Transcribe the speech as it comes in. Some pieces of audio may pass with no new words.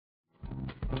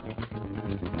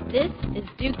This is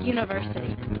Duke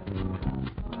University.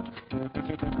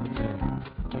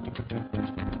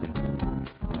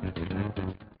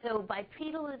 So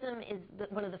bipedalism is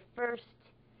one of the first,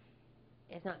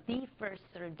 if not the first,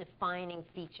 sort of defining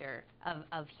feature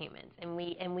of humans. And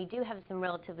we do have some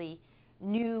relatively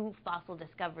new fossil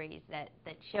discoveries that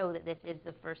show that this is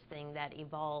the first thing that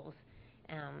evolves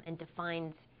and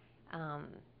defines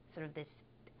sort of this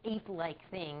ape-like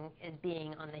thing as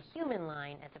being on the human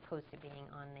line as opposed to being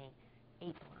on the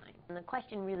ape line. And the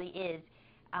question really is,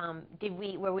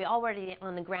 were we already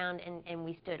on the ground and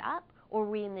we stood up, or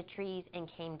were we in the trees and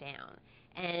came down?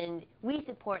 And we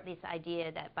support this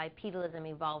idea that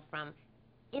bipedalism evolved from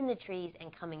in the trees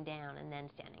and coming down and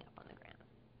then standing up on the ground.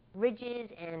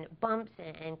 Ridges and bumps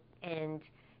and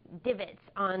divots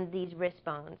on these wrist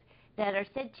bones that are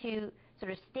said to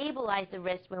sort of stabilize the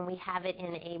wrist when we have it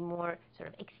in a more sort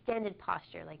of extended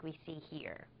posture like we see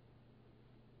here.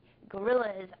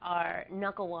 Gorillas are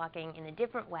knuckle walking in a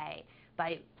different way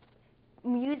by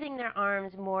using their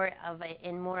arms in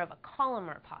more of a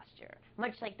columnar posture,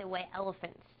 much like the way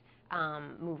elephants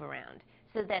move around,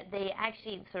 so that they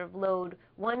actually sort of load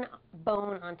one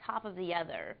bone on top of the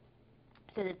other,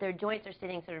 so that their joints are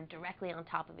sitting sort of directly on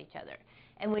top of each other.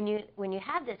 And when you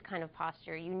have this kind of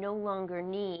posture, you no longer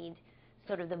need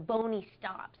sort of the bony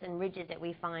stops and ridges that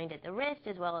we find at the wrist,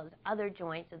 as well as other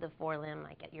joints of the forelimb,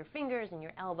 like at your fingers and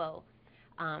your elbow,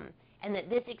 and that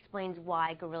this explains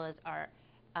why gorillas are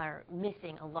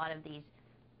missing a lot of these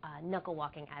knuckle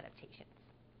walking adaptations.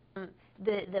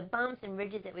 The bumps and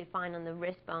ridges that we find on the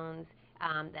wrist bones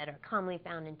that are commonly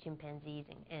found in chimpanzees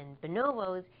and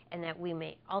bonobos, and that we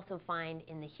may also find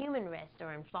in the human wrist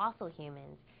or in fossil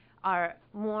humans, are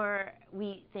more,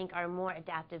 we think, are more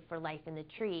adapted for life in the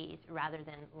trees rather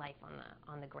than life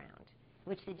on the ground,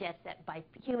 which suggests that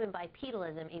human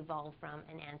bipedalism evolved from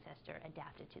an ancestor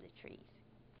adapted to the trees.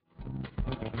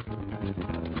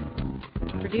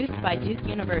 Produced by Duke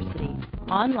University.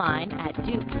 Online at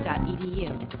duke.edu.